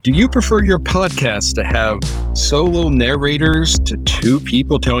Do you prefer your podcast to have solo narrators to two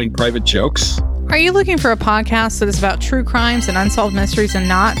people telling private jokes? Are you looking for a podcast that is about true crimes and unsolved mysteries and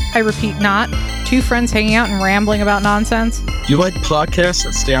not, I repeat, not, two friends hanging out and rambling about nonsense? Do you like podcasts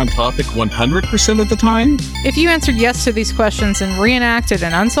that stay on topic 100% of the time? If you answered yes to these questions and reenacted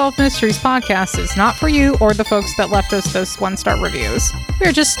an Unsolved Mysteries podcast, is not for you or the folks that left us those 1-star reviews. We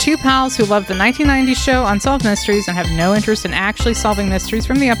are just two pals who love the 1990s show Unsolved Mysteries and have no interest in actually solving mysteries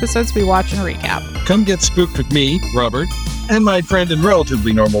from the episodes we watch and recap. Come get spooked with me, Robert, and my friend and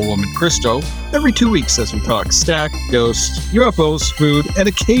relatively normal woman, Christo, every 2 weeks as we talk stack, ghosts, UFOs, food, and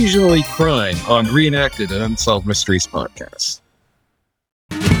occasionally crime on Reenacted and Unsolved Mysteries podcast.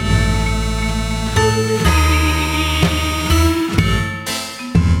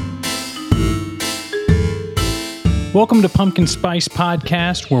 Welcome to Pumpkin Spice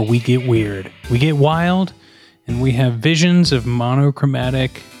Podcast, where we get weird, we get wild, and we have visions of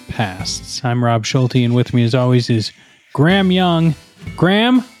monochromatic pasts. I'm Rob Schulte, and with me as always is Graham Young.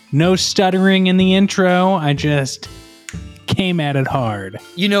 Graham, no stuttering in the intro. I just came at it hard.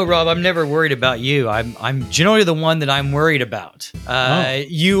 You know, Rob, I'm never worried about you. I'm generally the one that I'm worried about.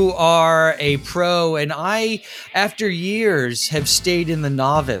 You are a pro, and I, after years, have stayed in the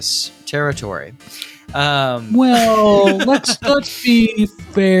novice territory. Well, let's be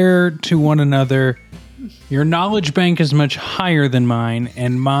fair to one another. Your knowledge bank is much higher than mine,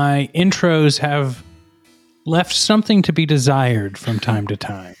 and my intros have left something to be desired from time to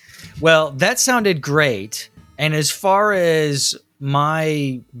time. Well, that sounded great. And as far as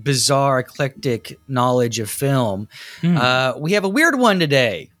my bizarre, eclectic knowledge of film, we have a weird one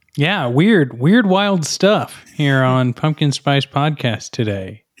today. Yeah, weird, wild stuff here on Pumpkin Spice Podcast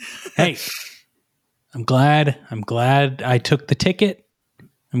today. Hey, I'm glad I took the ticket.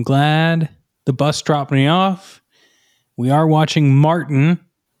 I'm glad the bus dropped me off. We are watching Martin.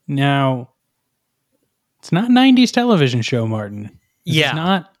 Now, it's not 90s television show, Martin. It's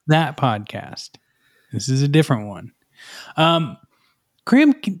not that podcast. This is a different one.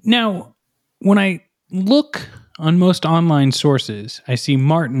 Graham, now, when I look on most online sources, I see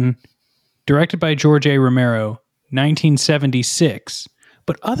Martin, directed by George A. Romero, 1976.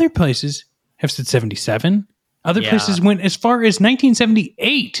 But other places have said 77. Other places went as far as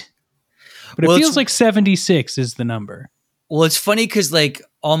 1978. But it feels like 76 is the number. Well, it's funny because, like,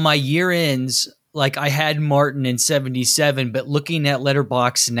 on my year ends, like, I had Martin in 77, but looking at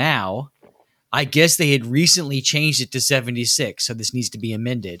Letterboxd now, I guess they had recently changed it to 76, so this needs to be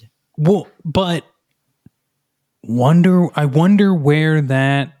amended. Well, but I wonder where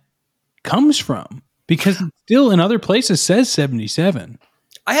that comes from, because it still in other places says 77.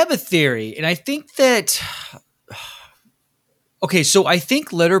 I have a theory, and I think that... Okay, so I think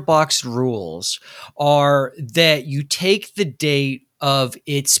Letterboxd rules are that you take the date of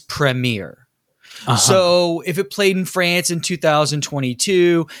its premiere. Uh-huh. So if it played in France in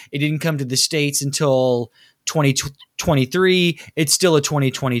 2022, it didn't come to the States until 2023, it's still a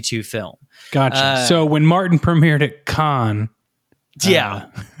 2022 film. Gotcha. So when Martin premiered at Cannes... Yeah.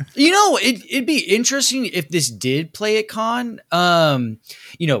 You know, it'd be interesting if this did play at Cannes.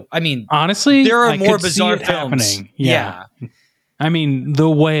 You know, I mean... Honestly, there are I more could bizarre see it films. Happening. Yeah. I mean, The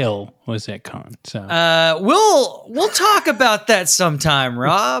Whale was at Cannes. So we'll talk about that sometime,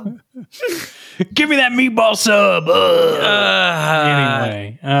 Rob. Give me that meatball sub.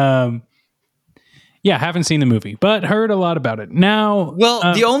 Anyway, haven't seen the movie, but heard a lot about it. Now,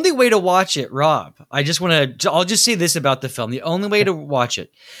 well, the only way to watch it, Rob, I'll just say this about the film. The only way to watch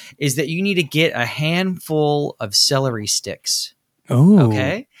it is that you need to get a handful of celery sticks. Oh,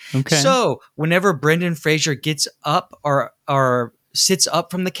 okay. So whenever Brendan Fraser gets up or sits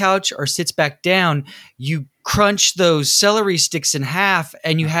up from the couch or sits back down, you crunch those celery sticks in half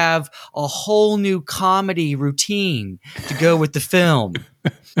and you have a whole new comedy routine to go with the film.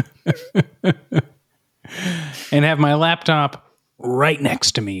 And have my laptop right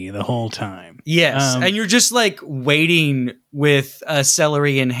next to me the whole time. Yes. And you're just like waiting with a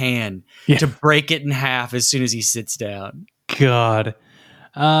celery in hand to break it in half as soon as he sits down. God.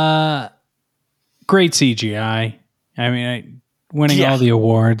 Great CGI. I mean, winning all the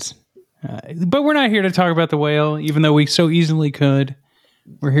awards. But we're not here to talk about The Whale, even though we so easily could.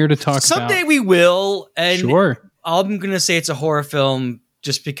 We're here to talk Someday we will. And sure. I'm going to say it's a horror film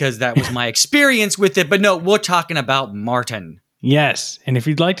just because that was my experience with it. But no, we're talking about Martin. Yes. And if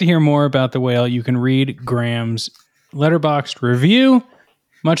you'd like to hear more about The Whale, you can read Graham's Letterboxd review,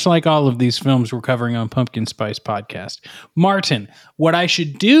 much like all of these films we're covering on Pumpkin Spice Podcast. Martin, what I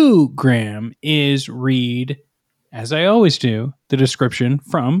should do, Graham, is read, as I always do, the description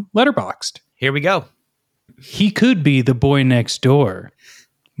from Letterboxd. Here we go. He could be the boy next door.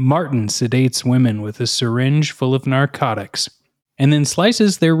 Martin sedates women with a syringe full of narcotics and then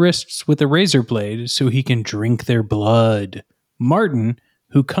slices their wrists with a razor blade so he can drink their blood. Martin,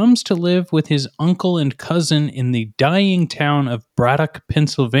 who comes to live with his uncle and cousin in the dying town of Braddock,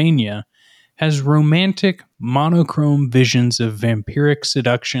 Pennsylvania, has romantic, monochrome visions of vampiric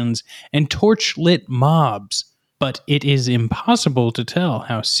seductions and torch-lit mobs, but it is impossible to tell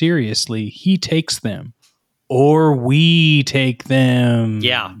how seriously he takes them. Or we take them.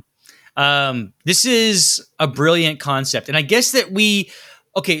 Yeah. This is a brilliant concept. And I guess that we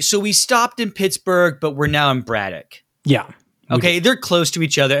stopped in Pittsburgh, but we're now in Braddock. Yeah. Okay, they're close to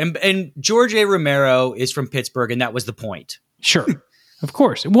each other. And George A. Romero is from Pittsburgh, and that was the point. Sure. Of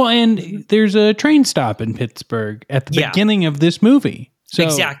course. Well, and there's a train stop in Pittsburgh at the beginning of this movie. So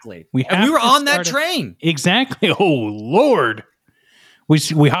exactly. We were on that train. Exactly. Oh, Lord.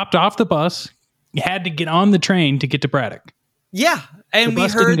 We hopped off the bus. You had to get on the train to get to Braddock. Yeah. And the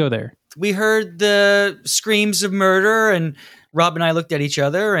bus didn't go there. We heard the screams of murder, and Rob and I looked at each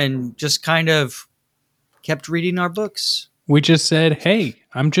other and just kind of kept reading our books. We just said, hey,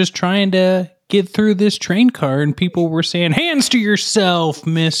 I'm just trying to get through this train car. And people were saying, hands to yourself,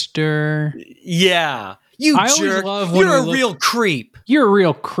 mister. Yeah. You jerk. You're a real creep. You're a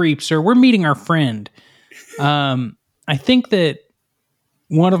real creep, sir. We're meeting our friend. I think that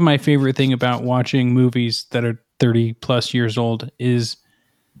one of my favorite thing about watching movies that are 30 plus years old is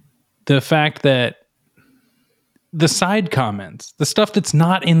the fact that the side comments, the stuff that's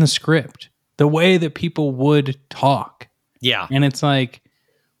not in the script, the way that people would talk. Yeah. And it's like,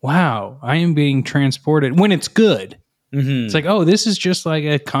 wow, I am being transported when it's good. Mm-hmm. It's like, oh, this is just like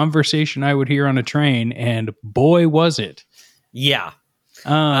a conversation I would hear on a train. And boy, was it. Yeah.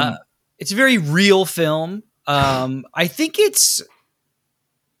 It's a very real film. I think it's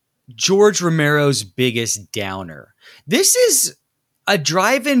George Romero's biggest downer. This is a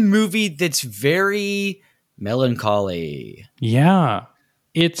drive-in movie that's very melancholy. Yeah.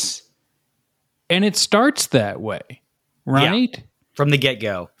 And it starts that way, right? Yeah. From the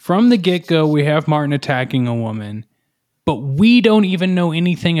get-go. From the get-go, we have Martin attacking a woman, but we don't even know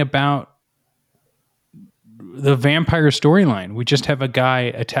anything about the vampire storyline. We just have a guy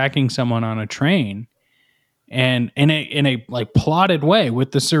attacking someone on a train, and in a like plotted way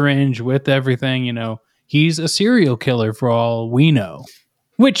with the syringe, with everything, you know, he's a serial killer for all we know,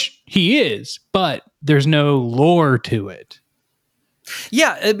 which he is, but there's no lore to it.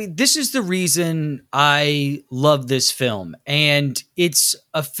 Yeah, I mean, this is the reason I love this film, and it's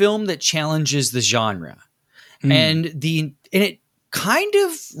a film that challenges the genre, and it kind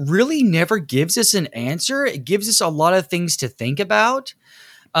of really never gives us an answer. It gives us a lot of things to think about.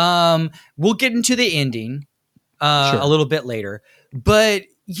 We'll get into the ending a little bit later, but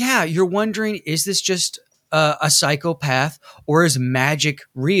yeah, you're wondering, is this just a psychopath, or is magic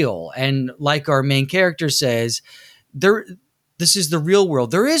real? And like our main character says, this is the real world.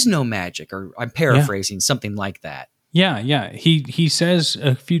 There is no magic, or I'm paraphrasing, something like that. Yeah. He says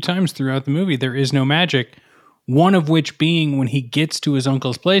a few times throughout the movie, there is no magic. One of which being when he gets to his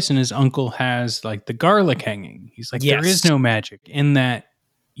uncle's place and his uncle has like the garlic hanging. He's like, There is no magic in that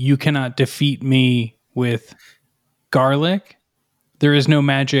you cannot defeat me with garlic. There is no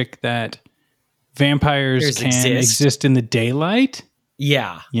magic that vampires can exist in the daylight.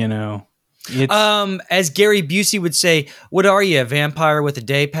 Yeah. You know. As Gary Busey would say, what are you, a vampire with a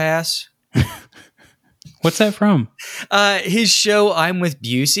day pass? What's that from? His show, I'm with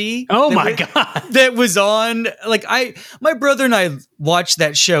Busey. Oh my God. That was on, like, my brother and I watched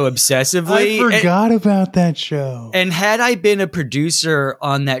that show obsessively. I forgot about that show. And had I been a producer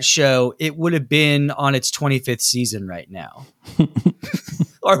on that show, it would have been on its 25th season right now.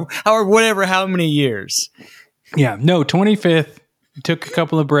 or whatever, how many years. Yeah, no, 25th, took a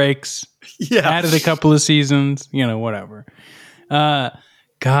couple of breaks. Yeah. Added a couple of seasons, you know, whatever.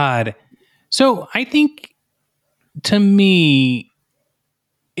 God. So I think, to me,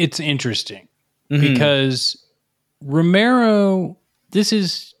 it's interesting because Romero, this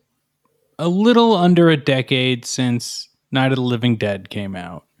is a little under a decade since Night of the Living Dead came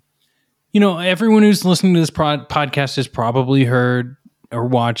out. You know, everyone who's listening to this podcast has probably heard or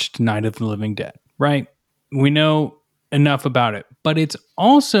watched Night of the Living Dead, right? We know enough about it, but it's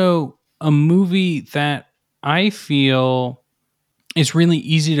also a movie that I feel is really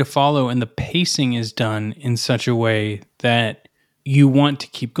easy to follow, and the pacing is done in such a way that you want to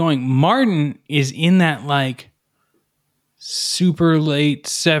keep going. Martin is in that like super late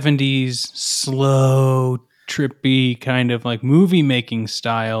 70s, slow, trippy kind of like movie making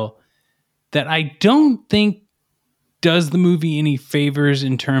style that I don't think does the movie any favors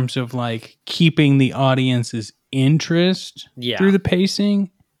in terms of like keeping the audience's interest through the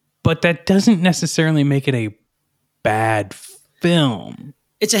pacing. but that doesn't necessarily make it a bad film.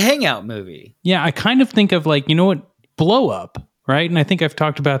 It's a hangout movie. Yeah, I kind of think of like, you know what, Blow Up, right? And I think I've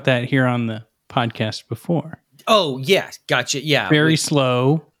talked about that here on the podcast before. Oh, yeah. Gotcha. Yeah. Very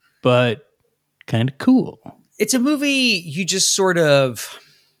slow, but kind of cool. It's a movie you just sort of,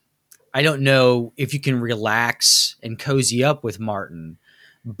 I don't know if you can relax and cozy up with Martin,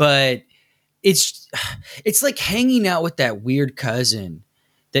 but it's like hanging out with that weird cousin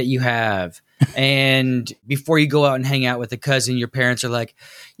that you have. And before you go out and hang out with a cousin, your parents are like,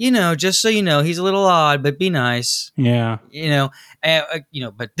 just so you know, he's a little odd, but be nice. Yeah.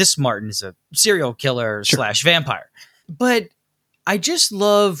 But this Martin is a serial killer / vampire. But I just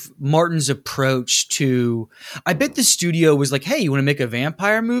love Martin's approach to, I bet the studio was like, hey, you want to make a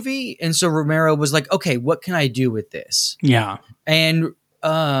vampire movie? And so Romero was like, okay, what can I do with this? Yeah. And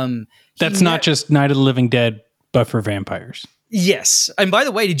that's not just Night of the Living Dead, but for vampires. Yes. And by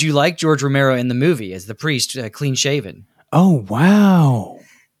the way, did you like George Romero in the movie as the priest, clean shaven? Oh, wow.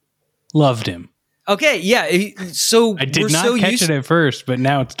 Loved him. Okay. Yeah. So I did not catch it at first, but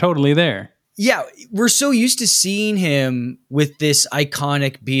now it's totally there. Yeah. We're so used to seeing him with this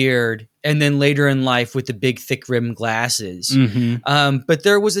iconic beard and then later in life with the big thick rimmed glasses. Mm-hmm. But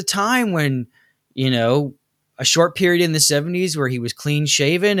there was a time when, a short period in the 70s where he was clean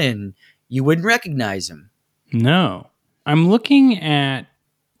shaven and you wouldn't recognize him. No. I'm looking at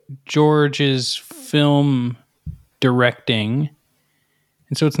George's film directing.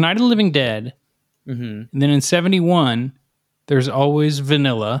 And so it's Night of the Living Dead. Mm-hmm. And then in 71, there's Always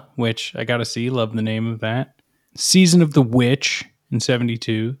Vanilla, which I got to see. Love the name of that. Season of the Witch in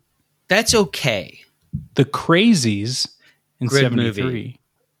 72. That's okay. The Crazies in Good 73. movie.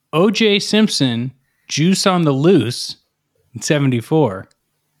 O.J. Simpson, Juice on the Loose in 74.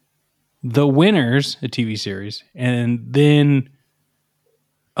 The Winners, a TV series. And then,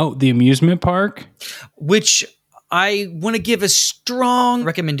 The Amusement Park. Which I want to give a strong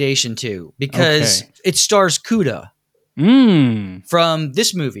recommendation to because it stars Kuda from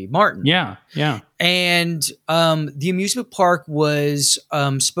this movie, Martin. Yeah, yeah. And the amusement park was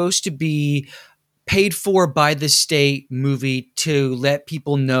supposed to be paid for by the state movie to let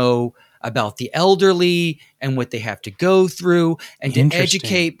people know about the elderly and what they have to go through and to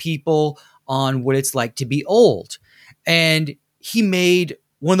educate people on what it's like to be old. And he made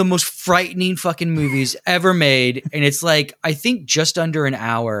one of the most frightening fucking movies ever made. And it's like, I think just under an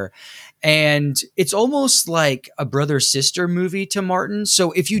hour. And it's almost like a brother-sister movie to Martin.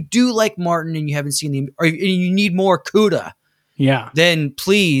 So if you do like Martin and you haven't seen or you need more Kuda, then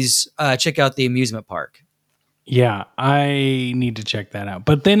please check out The Amusement Park. Yeah, I need to check that out.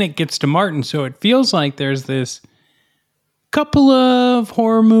 But then it gets to Martin. So it feels like there's this couple of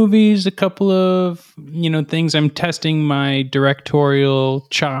horror movies, a couple of, things. I'm testing my directorial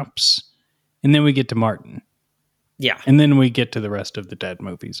chops. And then we get to Martin. Yeah. And then we get to the rest of the Dead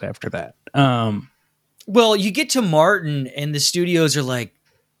movies after that. Well, you get to Martin and the studios are like,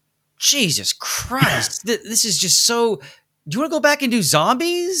 Jesus Christ, this is just so... Do you want to go back and do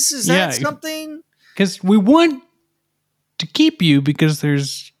zombies? Is that something? Because we want to keep you because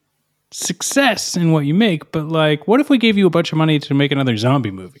there's success in what you make. But what if we gave you a bunch of money to make another zombie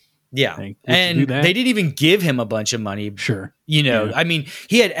movie? Yeah. And they didn't even give him a bunch of money. Sure. I mean,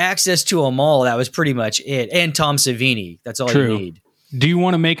 he had access to them all. That was pretty much it. And Tom Savini. That's all you need. Do you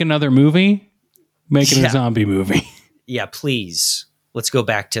want to make another movie? Make it a zombie movie. Yeah, please. Let's go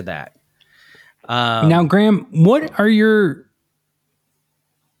back to that. Now, Graham, what are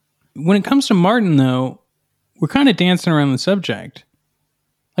when it comes to Martin, though, we're kind of dancing around the subject.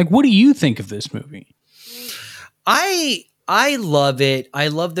 What do you think of this movie? I love it. I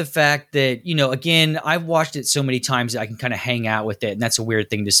love the fact that, again, I've watched it so many times that I can kind of hang out with it. And that's a weird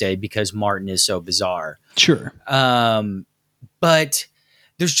thing to say because Martin is so bizarre. Sure. But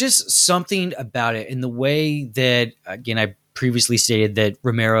there's just something about it in the way that, again, I previously stated that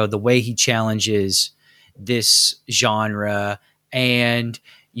Romero, the way he challenges this genre. And,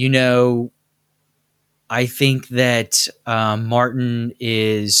 I think that Martin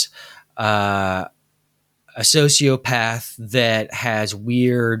is a sociopath that has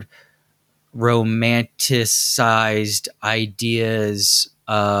weird romanticized ideas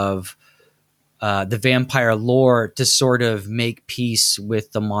of the vampire lore to sort of make peace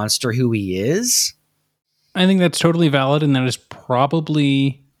with the monster who he is. I think that's totally valid, and that is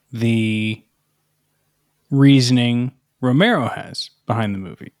probably the reasoning Romero has behind the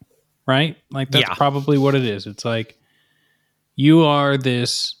movie, right? That's probably what it is. It's you are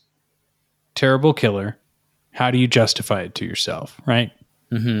this terrible killer. How do you justify it to yourself, right?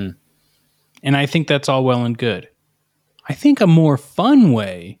 Mm-hmm. And I think that's all well and good. I think a more fun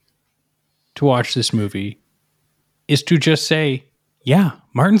way to watch this movie is to just say, yeah,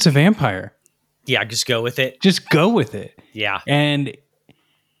 Martin's a vampire. Yeah, just go with it. Just go with it. Yeah. And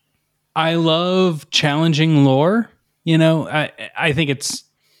I love challenging lore. You know, I think it's,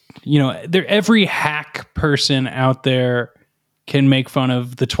 you know, every hack person out there can make fun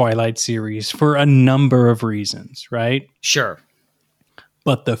of the Twilight series for a number of reasons, right? Sure.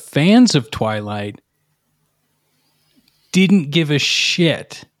 But the fans of Twilight didn't give a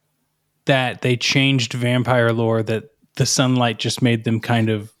shit that they changed vampire lore, that the sunlight just made them kind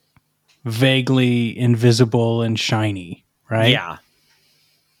of vaguely invisible and shiny, right? Yeah.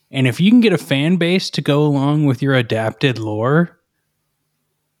 And if you can get a fan base to go along with your adapted lore,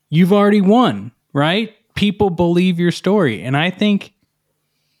 you've already won, right? People believe your story. And I think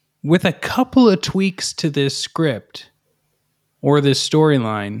with a couple of tweaks to this script or this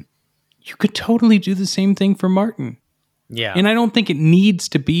storyline, you could totally do the same thing for Martin. Yeah. And I don't think it needs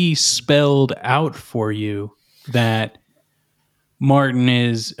to be spelled out for you that Martin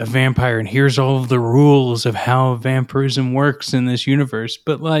is a vampire and here's all of the rules of how vampirism works in this universe.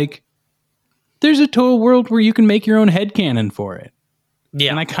 But like, there's a total world where you can make your own headcanon for it.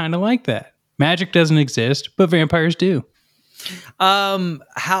 Yeah. And I kind of like that. Magic doesn't exist, but vampires do.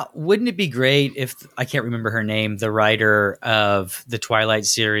 How wouldn't it be great if, I can't remember her name, the writer of the Twilight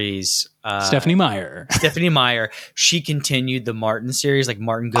series, Stephanie Meyer. Stephanie Meyer, she continued the Martin series, like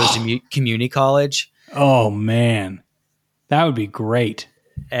Martin goes to community college. Oh man, that would be great.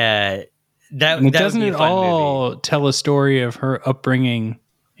 That doesn't it all tell a story of her upbringing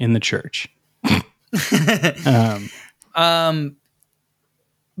in the church?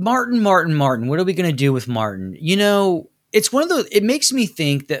 Martin, what are we going to do with Martin? You know, it's one of those, it makes me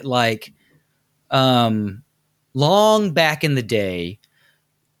think that like, long back in the day,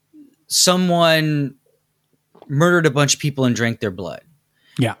 someone murdered a bunch of people and drank their blood.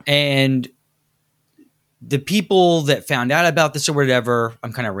 Yeah. And the people that found out about this or whatever,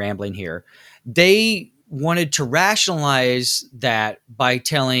 I'm kind of rambling here, they wanted to rationalize that by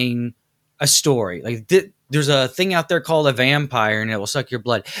telling a story. Like there's a thing out there called a vampire and it will suck your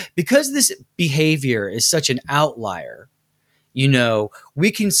blood. Because this behavior is such an outlier, you know, we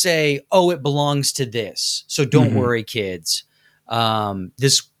can say, oh, it belongs to this. So don't worry, kids.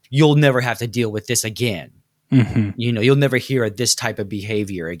 You'll never have to deal with this again. You know, you'll never hear this type of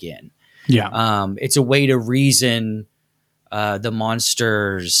behavior again. Yeah. It's a way to reason the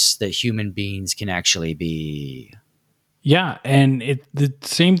monsters that human beings can actually be. Yeah, and the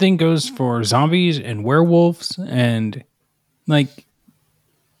same thing goes for zombies and werewolves, and like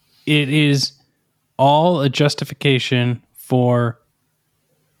it is all a justification for,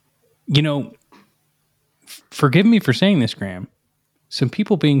 you know, forgive me for saying this, Graham, some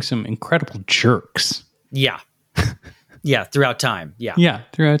people being some incredible jerks. Yeah. Yeah, throughout time. Yeah. Yeah,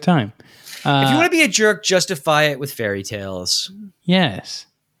 throughout time. If you want to be a jerk, justify it with fairy tales. Yes.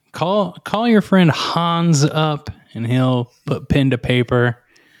 Call your friend Hans up and he'll put pen to paper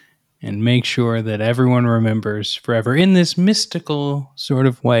and make sure that everyone remembers forever in this mystical sort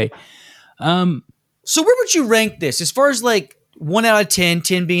of way. So where would you rank this? As far as like 1 out of 10,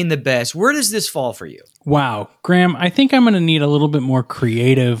 10 being the best, where does this fall for you? Wow. Graham, I think I'm going to need a little bit more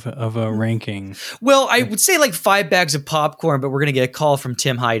creative of a ranking. Well, I would say like 5 bags of popcorn, but we're going to get a call from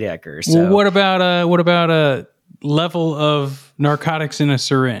Tim Heidecker. So. Well, what about a level of narcotics in a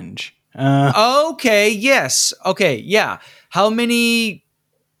syringe? Okay. Yes. Okay. Yeah. How many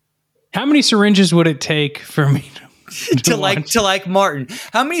syringes would it take for me to like Martin?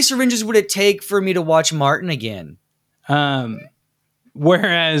 How many syringes would it take for me to watch Martin again?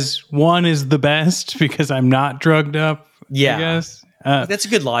 Whereas 1 is the best because I'm not drugged up. Yeah. I guess. That's a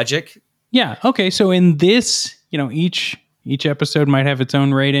good logic. Yeah. Okay. So in this, you know, each episode might have its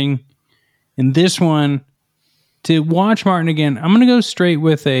own rating. In this one, to watch Martin again, I'm going to go straight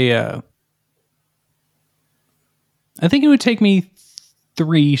with I think it would take me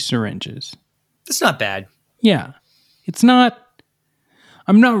 3 syringes. That's not bad. Yeah.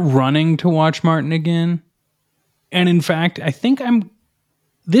 I'm not running to watch Martin again. And in fact, I think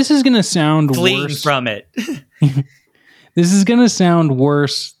this is going to sound fleeing worse from it. This is going to sound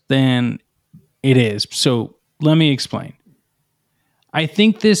worse than it is. So let me explain. I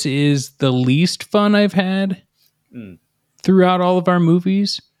think this is the least fun I've had throughout all of our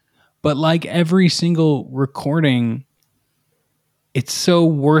movies. But like every single recording, it's so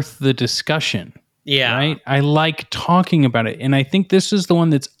worth the discussion. Yeah. Right? I like talking about it. And I think this is the one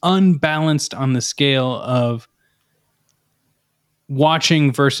that's unbalanced on the scale of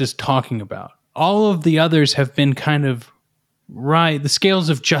watching versus talking about. All of the others have been kind of right. The scales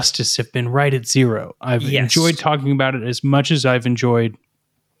of justice have been right at 0. I've enjoyed talking about it as much as I've enjoyed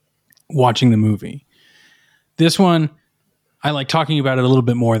watching the movie. This one, I like talking about it a little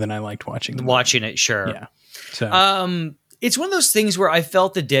bit more than I liked watching the movie. It. Sure. Yeah. So, It's one of those things where I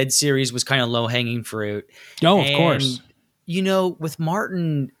felt the Dead series was kind of low hanging fruit. of course. You know, with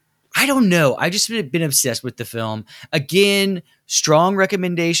Martin, I don't know. I just been obsessed with the film. Again, strong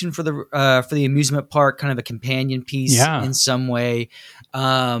recommendation for the amusement park, kind of a companion piece in some way. But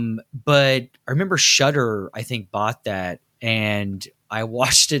I remember Shudder, I think, bought that, and I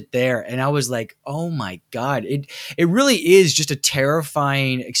watched it there, and I was like, oh my God, it really is just a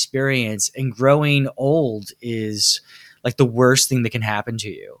terrifying experience, and growing old is like the worst thing that can happen to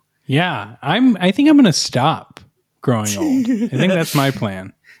you. Yeah. I think I'm going to stop growing old. I think that's my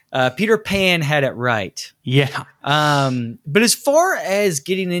plan. Peter Pan had it right. Yeah. But as far as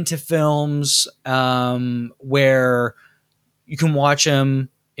getting into films where you can watch them,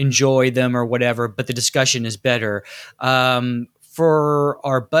 enjoy them or whatever, but the discussion is better. For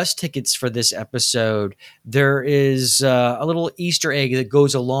our bus tickets for this episode, there is a little Easter egg that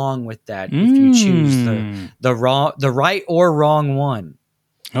goes along with that if you choose the right or wrong one.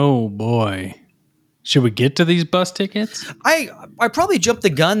 Oh boy. Should we get to these bus tickets? I probably jumped the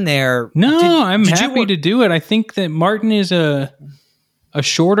gun there. No, I'm happy to do it. I think that Martin is a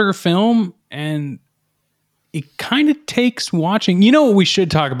shorter film, and it kind of takes watching. You know what we should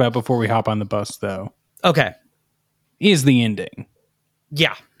talk about before we hop on the bus, though? Okay. Is the ending.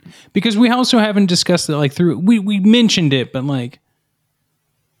 Yeah. Because we also haven't discussed it like through. We mentioned it, but like,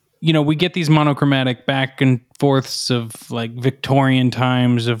 you know, we get these monochromatic back and forths of like Victorian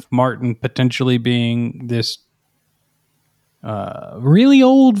times of Martin potentially being this really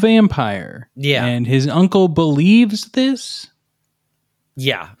old vampire. Yeah. And his uncle believes this.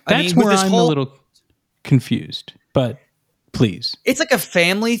 Yeah. That's where I'm a little confused, but please. It's like a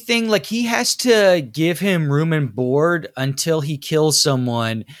family thing. Like he has to give him room and board until he kills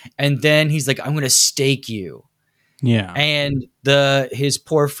someone. And then he's like, I'm going to stake you. Yeah. And his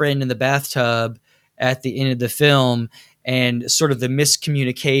poor friend in the bathtub at the end of the film, and sort of the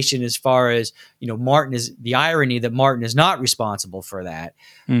miscommunication as far as, you know, Martin is the irony that Martin is not responsible for that.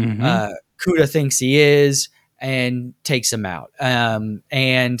 Mm-hmm. Kuda thinks he is and takes him out.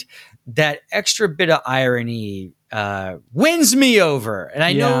 And that extra bit of irony wins me over. And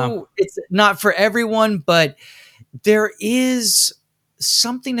I know it's not for everyone, but there is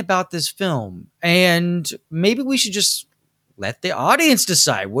something about this film, and maybe we should just let the audience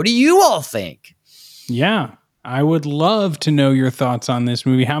decide. What do you all think? Yeah, I would love to know your thoughts on this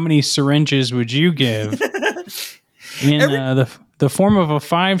movie. How many syringes would you give in the form of a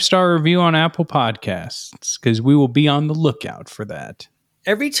 5-star review on Apple Podcasts? Because we will be on the lookout for that.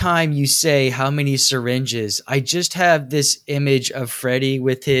 Every time you say how many syringes, I just have this image of Freddy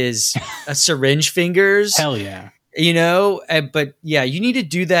with his syringe fingers. Hell yeah. You know, but yeah, you need to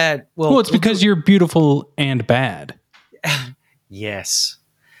do that. Well, it's because you're beautiful and bad. Yes.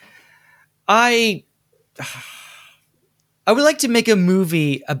 I would like to make a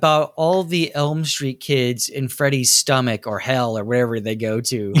movie about all the Elm Street kids in Freddy's stomach or hell or wherever they go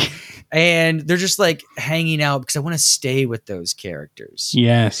to. And they're just like hanging out because I want to stay with those characters.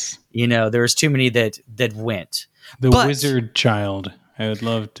 Yes. You know, there's too many that went. But wizard child. I would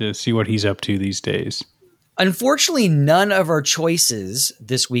love to see what he's up to these days. Unfortunately, none of our choices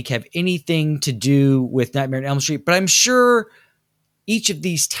this week have anything to do with Nightmare on Elm Street, but I'm sure each of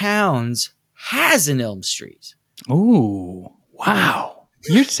these towns has an Elm Street. Ooh, wow.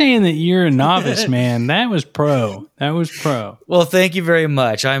 You're saying that you're a novice, man. That was pro. Well, thank you very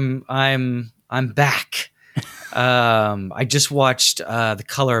much. I'm back. I just watched The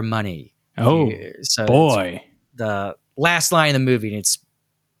Color of Money. Oh, so boy. The last line in the movie, and it's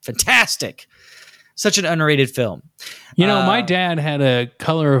fantastic. Such an underrated film. You know, my dad had a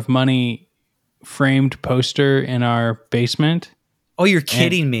Color of Money framed poster in our basement. Oh, you're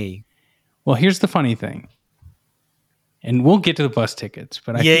kidding me. Well, here's the funny thing. And we'll get to the bus tickets,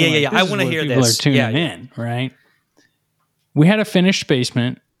 but I feel like I want to hear people this. Are tuning in, right? We had a finished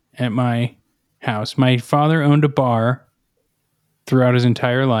basement at my house. My father owned a bar throughout his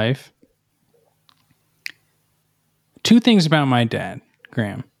entire life. 2 things about my dad,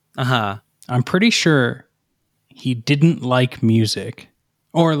 Graham. Uh-huh. I'm pretty sure he didn't like music,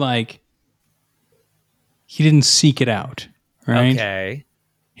 or like he didn't seek it out, right? Okay.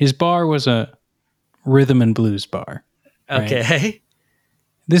 His bar was a rhythm and blues bar. Right? Okay.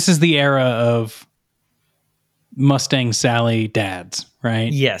 This is the era of Mustang Sally dads,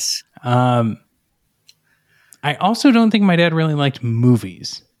 right? Yes. I also don't think my dad really liked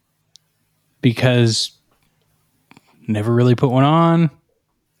movies because never really put one on.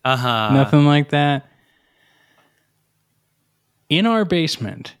 Uh-huh. Nothing like that. In our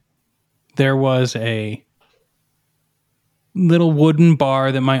basement, there was a little wooden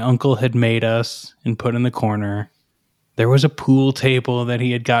bar that my uncle had made us and put in the corner. There was a pool table that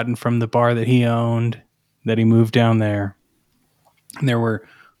he had gotten from the bar that he owned, that he moved down there. And there were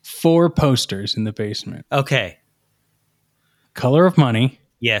 4 posters in the basement. Okay. Color of Money.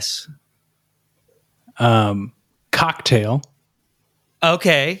 Yes. Cocktail.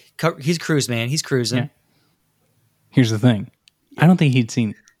 Okay. He's cruise, man. He's cruising. Yeah. Here's the thing. I don't think he'd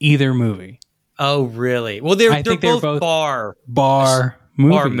seen either movie. Oh, really? Well, they're both bar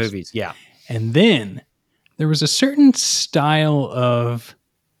movies. Yeah. And then there was a certain style of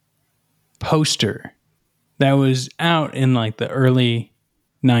poster that was out in like the early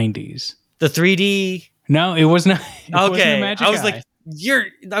 90s. The 3D? No, it was not. It okay. wasn't a Magic I was Eye. like,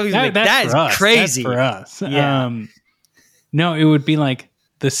 that is crazy. That's for us. Yeah. No, it would be like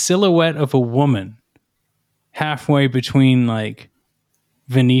the silhouette of a woman halfway between like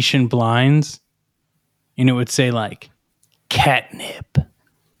Venetian blinds, and it would say like catnip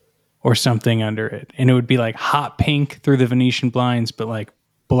or something under it, and it would be like hot pink through the Venetian blinds, but like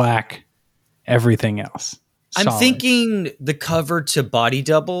black everything else. I'm Solid. thinking the cover to Body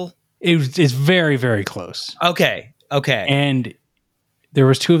Double. It's very, very close. Okay. And there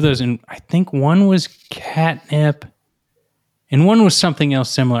was 2 of those, and I think one was catnip and one was something else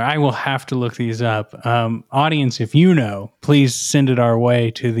similar. I will have to look these up. Audience, if you know, please send it our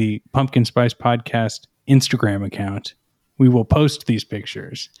way to the Pumpkin Spice Podcast Instagram account. We will post these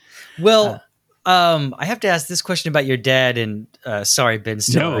pictures. Well, I have to ask this question about your dad, and sorry, Ben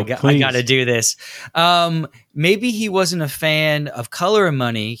Stiller, I got to do this. Maybe he wasn't a fan of Color of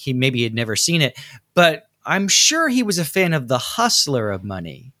Money. Maybe had never seen it, but I'm sure he was a fan of The Hustler of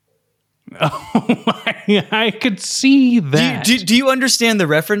Money. Oh, I could see that. Do you understand the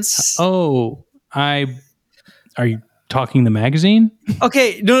reference? Oh, are you talking the magazine?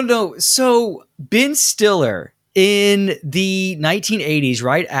 Okay, no. So Ben Stiller in the 1980s,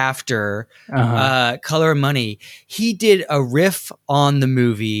 right after Color of Money, he did a riff on the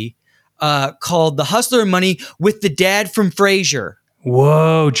movie called The Hustler of Money with the dad from Frasier.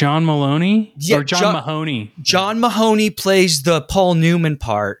 Whoa, John Maloney? Yeah, or John Mahoney? John Mahoney plays the Paul Newman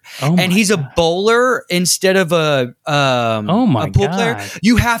part, and he's a bowler instead of a pool player.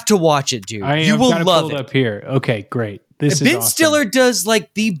 You have to watch it, dude. You will love it. Up here. Okay, great. This is Ben awesome. Stiller does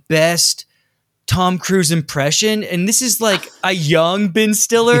like the best Tom Cruise impression, and this is like a young Ben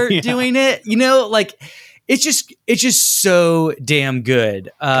Stiller doing it. You know, like it's just so damn good.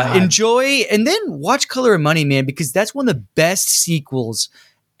 Enjoy, and then watch Color of Money, man, because that's one of the best sequels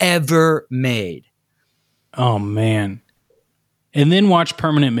ever made. Oh man. And then watch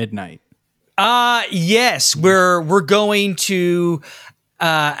Permanent Midnight. Yes, we're going to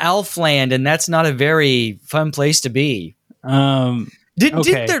Elfland, and that's not a very fun place to be.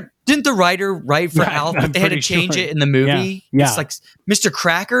 Didn't the writer write for Alf, but they had to change it in the movie? Yeah. It's like Mr.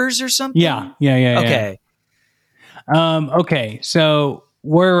 Crackers or something? Yeah. Okay. Okay, so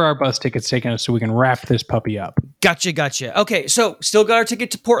where are our bus tickets taking us so we can wrap this puppy up? Gotcha. Okay, so still got our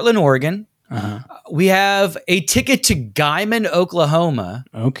ticket to Portland, Oregon. We have a ticket to Guyman, Oklahoma.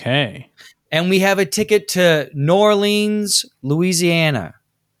 Okay. And we have a ticket to New Orleans, Louisiana.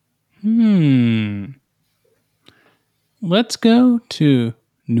 Let's go to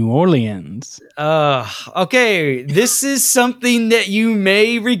New Orleans. Okay, this is something that you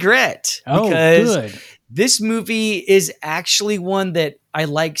may regret. Because good. This movie is actually one that I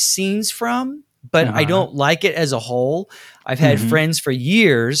like scenes from, but I don't like it as a whole. I've had friends for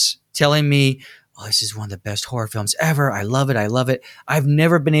years telling me, oh, this is one of the best horror films ever. I love it. I've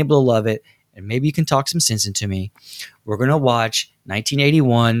never been able to love it. And maybe you can talk some sense into me. We're going to watch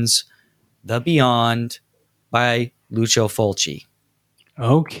 1981's The Beyond by Lucio Fulci.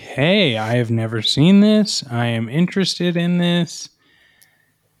 Okay, I have never seen this. I am interested in this.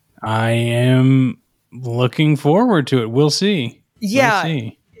 I am looking forward to it. We'll see. Yeah, we'll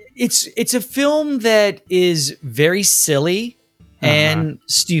see. It's a film that is very silly and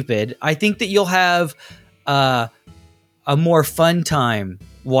stupid. I think that you'll have a more fun time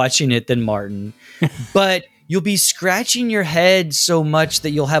watching it than Martin, but you'll be scratching your head so much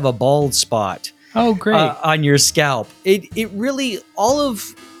that you'll have a bald spot. Oh, great. On your scalp. It really, all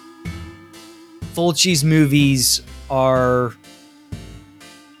of Fulci's movies are,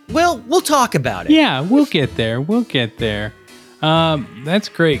 well, we'll talk about it. Yeah, we'll get there. That's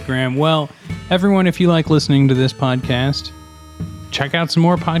great, Graham. Well, everyone, if you like listening to this podcast, check out some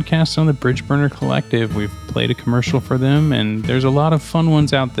more podcasts on the Bridge Burner Collective. We've played a commercial for them, and there's a lot of fun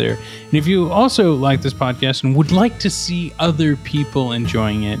ones out there. And if you also like this podcast and would like to see other people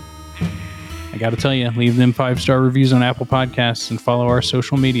enjoying it, I got to tell you, leave them 5-star reviews on Apple Podcasts and follow our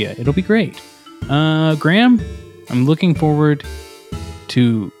social media. It'll be great. Graham, I'm looking forward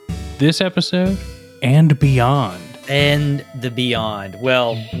to this episode and beyond. And the beyond.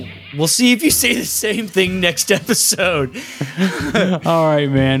 Well, we'll see if you say the same thing next episode. All right,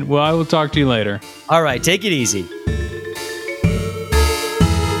 man. Well, I will talk to you later. All right, take it easy.